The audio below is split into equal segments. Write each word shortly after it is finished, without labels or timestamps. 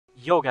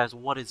Yo guys,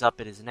 what is up?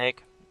 It is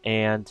Nick,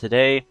 and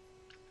today,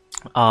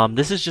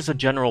 this is just a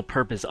general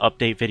purpose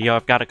update video.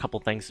 I've got a couple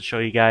things to show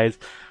you guys,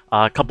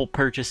 a couple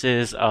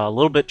purchases, a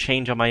little bit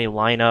change on my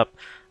lineup,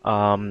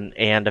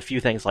 and a few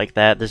things like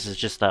that. This is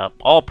just a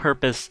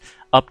all-purpose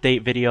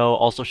update video.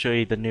 Also show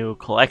you the new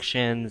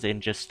collections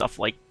and just stuff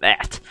like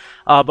that.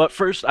 But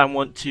first, I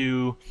want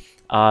to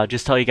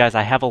just tell you guys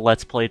I have a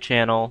Let's Play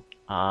channel.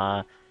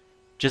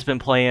 Just been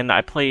playing.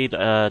 I played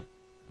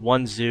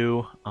one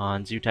zoo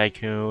on Zoo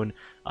Tycoon.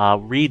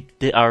 I'm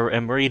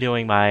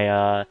redoing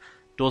my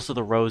Duels of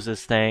the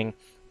Roses thing.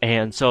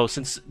 And so,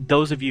 since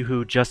those of you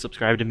who just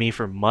subscribed to me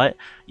for Mutt,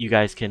 you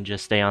guys can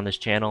just stay on this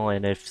channel.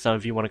 And if some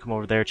of you want to come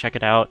over there, check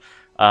it out.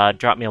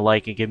 Drop me a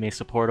like and give me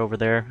support over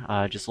there.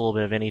 Just a little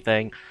bit of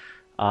anything.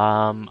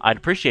 I'd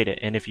appreciate it.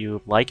 And if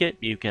you like it,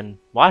 you can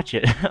watch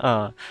it.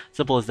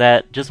 Simple as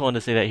that. Just wanted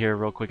to say that here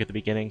real quick at the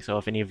beginning. So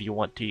if any of you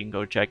want to, you can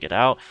go check it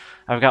out.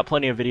 I've got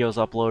plenty of videos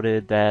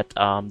uploaded that,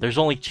 there's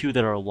only 2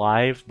 that are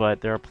live,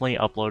 but there are plenty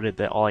uploaded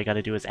that all I got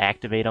to do is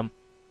activate them.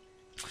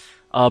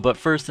 But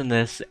first in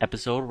this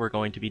episode, we're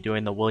going to be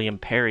doing the William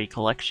Perry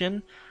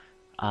collection.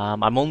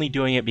 I'm only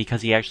doing it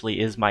because he actually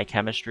is my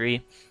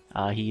chemistry.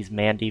 He's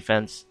man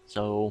defense,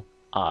 so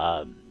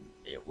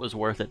it was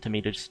worth it to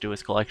me to just do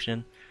his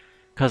collection.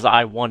 Because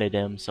I wanted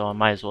him, so I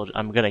might as well.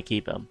 I'm gonna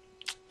keep him.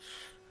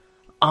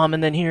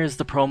 And then here's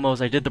the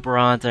promos. I did the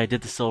bronze, I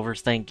did the silvers.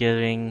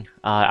 Thanksgiving.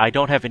 I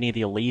don't have any of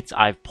the elites.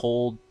 I've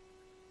pulled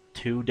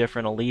 2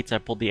 different elites. I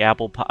pulled the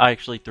apple pie,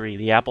 actually 3: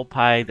 the apple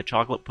pie, the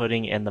chocolate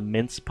pudding, and the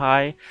mince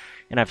pie.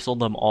 And I've sold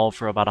them all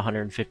for about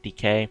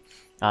 150k.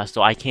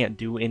 So I can't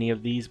do any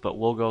of these, but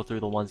we'll go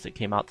through the ones that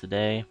came out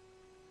today.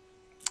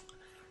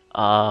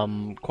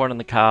 Corn on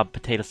the cob,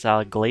 potato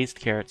salad, glazed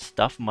carrots,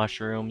 stuffed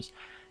mushrooms,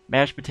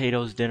 mashed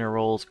potatoes, dinner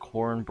rolls,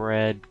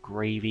 cornbread,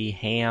 gravy,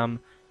 ham,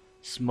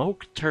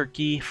 smoked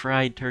turkey,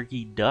 fried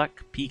turkey,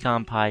 duck,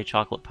 pecan pie,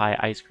 chocolate pie,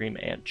 ice cream,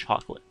 and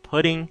chocolate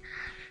pudding.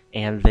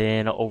 And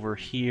then over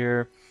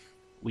here,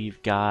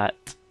 we've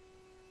got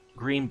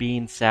green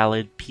bean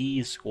salad,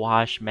 peas,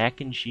 squash,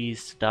 mac and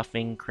cheese,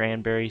 stuffing,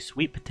 cranberry,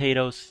 sweet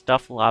potatoes,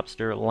 stuffed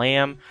lobster,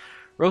 lamb,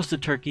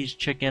 roasted turkeys,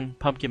 chicken,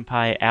 pumpkin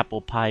pie, apple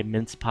pie,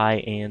 mince pie,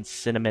 and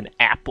cinnamon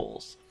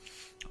apples.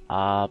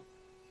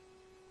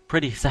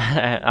 Pretty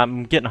sad.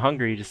 I'm getting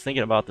hungry just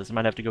thinking about this. I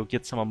might have to go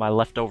get some of my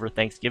leftover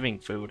Thanksgiving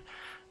food.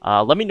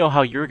 Let me know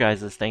how your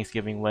guys'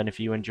 Thanksgiving went, if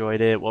you enjoyed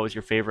it, what was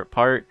your favorite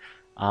part,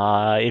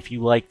 if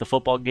you like the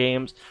football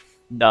games.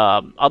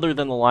 Other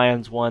than the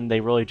Lions one, they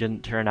really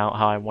didn't turn out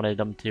how I wanted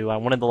them to. I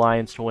wanted the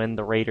Lions to win,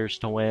 the Raiders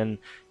to win,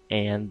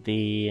 and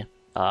the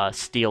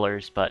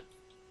Steelers, but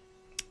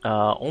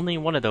only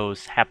one of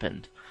those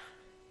happened.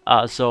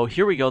 So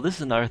here we go. This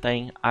is another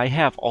thing. I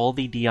have all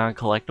the Dion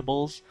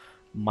collectibles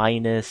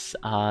minus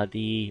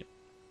the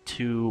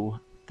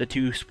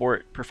two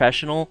sport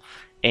professional,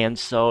 and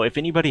so if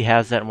anybody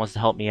has that and wants to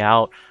help me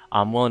out,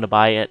 I'm willing to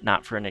buy it.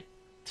 Not for an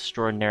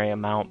extraordinary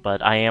amount,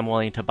 but I am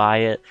willing to buy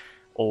it.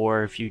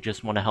 Or if you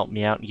just want to help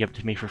me out and give it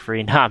to me for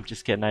free, nah, I'm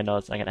just kidding. I know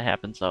it's not gonna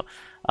happen. So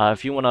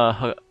if you want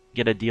to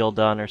get a deal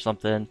done or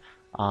something,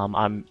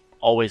 I'm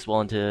always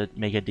willing to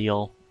make a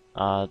deal.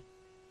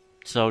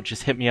 So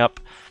just hit me up.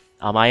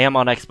 I am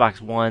on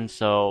Xbox One,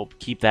 so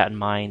keep that in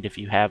mind if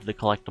you have the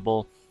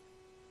collectible.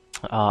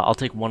 I'll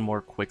take one more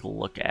quick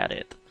look at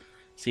it.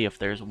 See if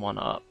there's one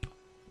up.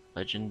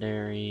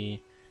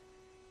 Legendary.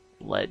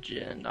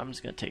 Legend. I'm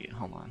just going to take it.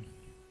 Hold on.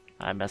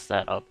 I messed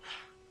that up.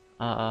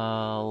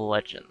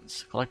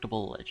 Legends.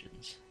 Collectible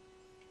legends.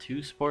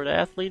 2 sport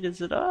athlete,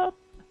 is it up?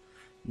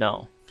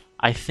 No.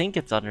 I think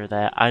it's under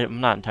that. I'm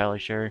not entirely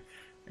sure.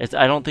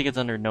 I don't think it's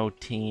under no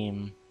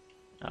team.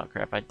 Oh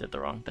crap, I did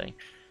the wrong thing.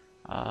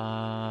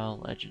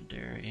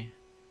 Legendary.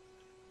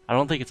 I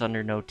don't think it's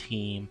under no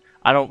team.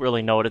 I don't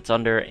really know what it's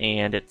under,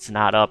 and it's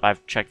not up.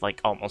 I've checked like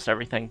almost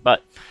everything,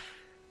 but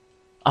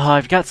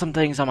I've got some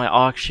things on my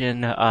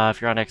auction.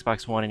 If you're on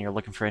Xbox One and you're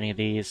looking for any of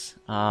these,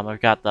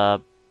 I've got the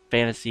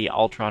Fantasy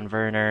Ultron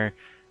Werner,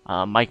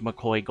 Mike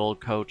McCoy Gold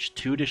Coach,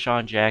 2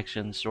 Deshaun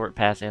Jackson short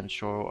pass and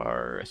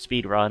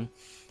speed run,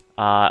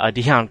 a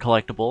Dion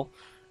collectible,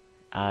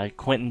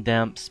 Quentin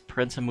Demps,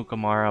 Prince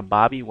Amukamara,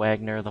 Bobby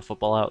Wagner, the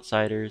Football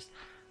Outsiders,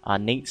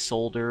 Nate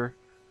Solder,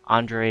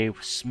 Andre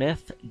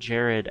Smith,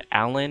 Jared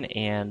Allen,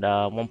 and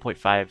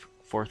 1.5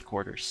 fourth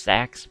quarter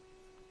sacks.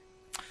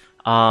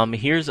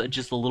 Here's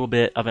just a little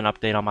bit of an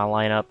update on my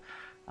lineup.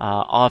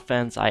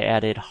 Offense, I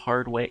added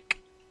Hardwick,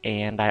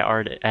 and I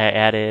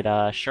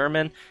added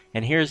Sherman.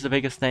 And here's the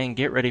biggest thing: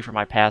 get ready for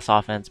my pass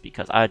offense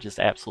because I just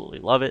absolutely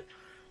love it.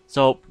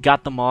 So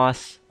got the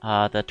Moss,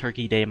 the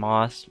Turkey Day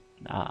Moss.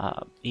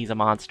 He's a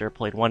monster.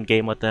 Played 1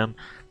 game with him.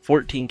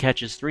 14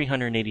 catches,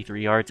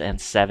 383 yards, and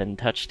 7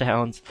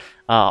 touchdowns.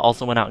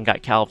 Also went out and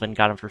got Calvin,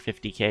 got him for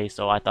 50k,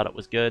 so I thought it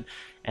was good.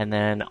 And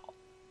then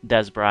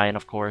Des Bryant,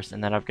 of course,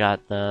 and then I've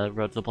got the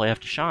Road to the Playoff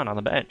Deshaun on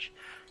the bench.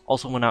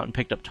 Also went out and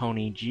picked up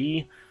Tony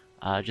G,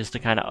 just to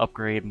kind of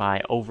upgrade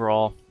my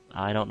overall.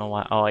 I don't know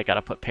why. Oh, I got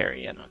to put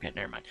Perry in. Okay,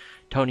 never mind.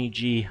 Tony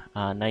G,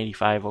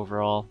 95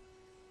 overall.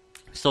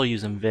 Still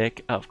using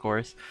Vic, of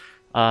course.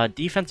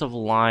 Defensive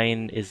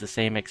line is the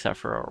same except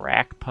for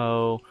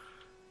Arakpo.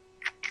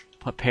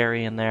 Put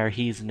Perry in there.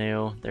 He's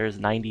new. There's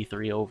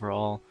 93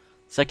 overall.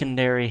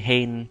 Secondary,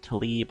 Hayden,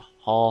 Talib,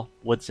 Hall,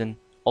 Woodson.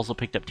 Also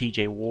picked up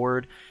TJ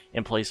Ward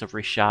in place of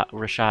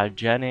Rashad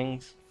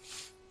Jennings.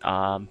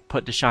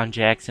 Put Deshaun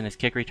Jackson as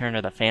kick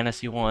returner, the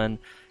fantasy one.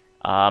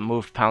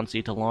 Moved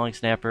Pouncey to long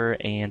snapper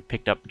and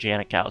picked up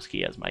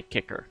Janikowski as my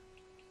kicker.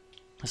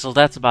 So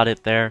that's about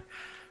it there.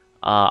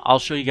 I'll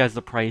show you guys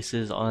the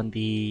prices on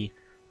the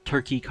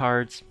turkey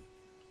cards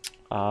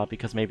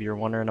because maybe you're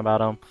wondering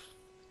about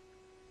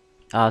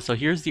them. So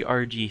here's the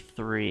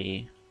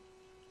RG3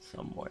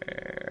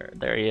 somewhere.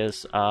 There he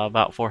is,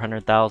 about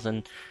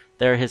 400,000.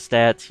 There are his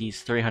stats.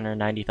 He's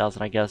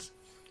 390,000, I guess.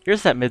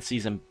 Here's that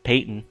midseason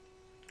Peyton,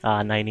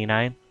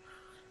 99.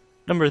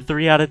 Number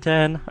 3 out of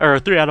 10, or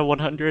 3 out of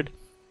 100.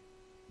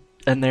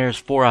 And there's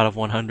 4 out of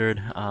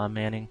 100,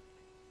 Manning.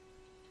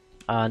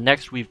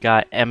 Next, we've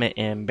got Emmett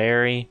and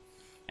Barry.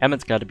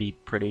 Emmett's got to be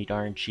pretty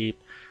darn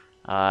cheap.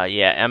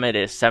 Yeah, Emmett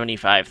is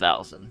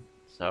 75,000.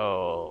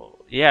 So,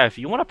 yeah, if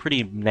you want a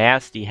pretty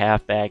nasty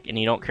halfback and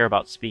you don't care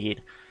about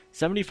speed,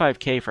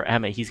 75K for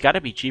Emmett. He's got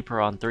to be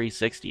cheaper on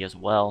 360 as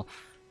well.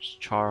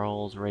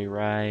 Charles, Ray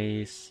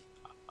Rice.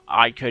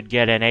 I could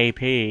get an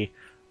AP.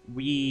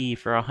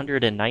 For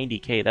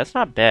 190K. That's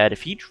not bad.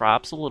 If he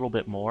drops a little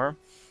bit more,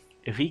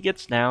 if he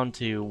gets down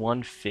to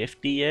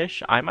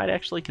 150-ish, I might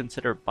actually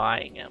consider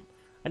buying him.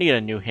 I need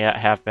a new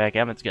halfback.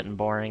 Emmett's getting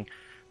boring.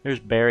 There's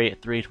Barry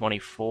at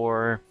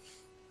 324.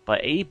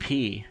 But AP,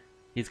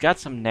 he's got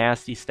some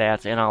nasty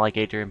stats, and I like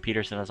Adrian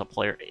Peterson as a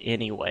player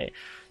anyway.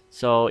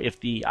 So if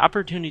the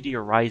opportunity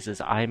arises,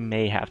 I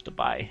may have to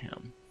buy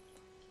him.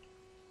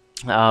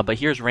 But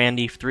here's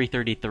Randy,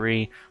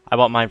 333. I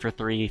bought mine for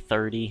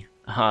 330.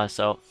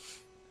 So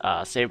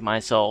saved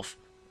myself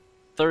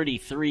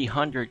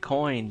 3,300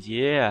 coins.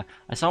 Yeah,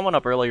 I saw one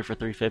up earlier for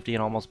 350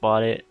 and almost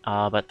bought it.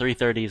 But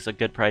 330 is a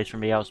good price for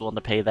me. I was willing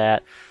to pay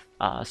that.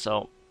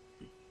 So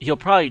he'll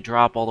probably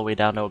drop all the way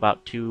down to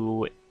about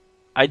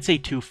I'd say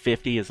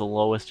 250 is the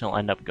lowest he'll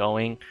end up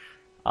going.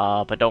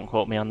 But don't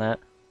quote me on that.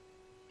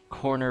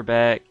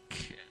 Cornerback.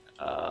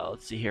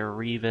 Let's see here,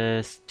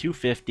 Revis,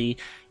 250.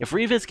 If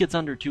Revis gets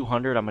under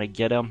 200, I'm going to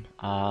get him.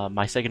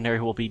 My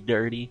secondary will be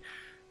dirty.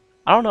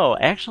 I don't know.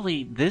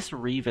 Actually, this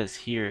Revis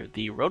here,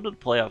 the Road to the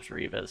Playoffs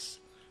Revis,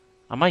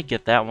 I might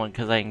get that one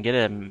because I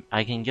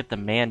can get the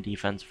man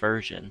defense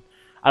version.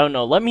 I don't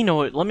know. Let me know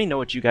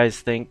what you guys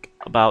think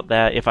about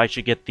that. If I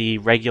should get the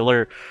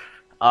regular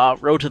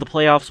Road to the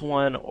Playoffs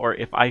one, or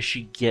if I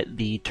should get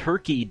the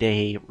Turkey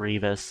Day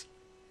Revis.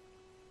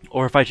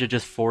 Or if I should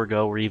just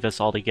forego Revis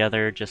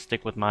altogether, just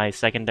stick with my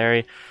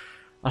secondary.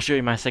 I'll show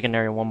you my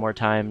secondary one more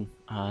time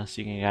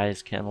so you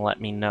guys can let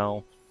me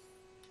know.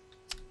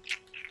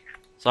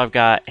 So I've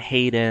got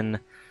Hayden,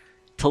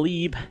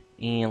 Talib,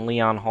 and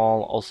Leon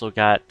Hall. Also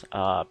got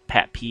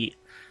Pat Pete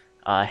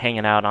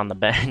hanging out on the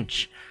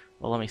bench.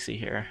 Well, let me see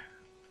here.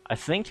 I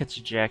think it's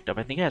jacked up.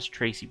 I think it has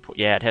Tracy Porter.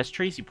 Yeah, it has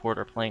Tracy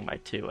Porter playing my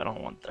 2. I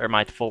don't want, or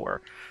my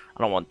 4.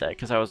 I don't want that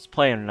because I was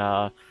playing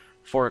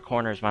 4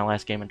 corners my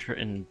last game,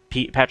 and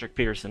Patrick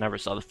Peterson never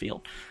saw the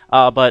field.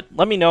 But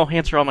let me know,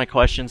 answer all my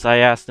questions I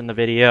asked in the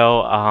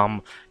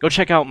video. Go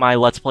check out my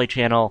Let's Play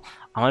channel.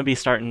 I'm going to be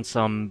starting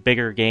some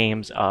bigger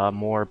games,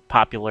 more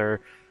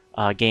popular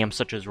games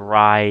such as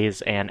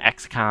Rise and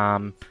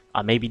XCOM,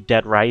 maybe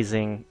Dead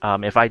Rising.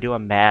 If I do a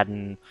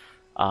Madden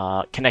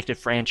connected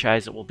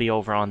franchise, it will be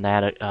over on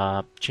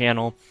that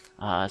channel.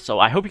 So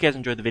I hope you guys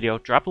enjoyed the video.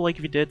 Drop a like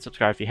if you did,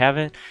 subscribe if you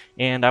haven't,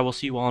 and I will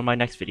see you all in my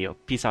next video.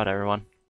 Peace out, everyone.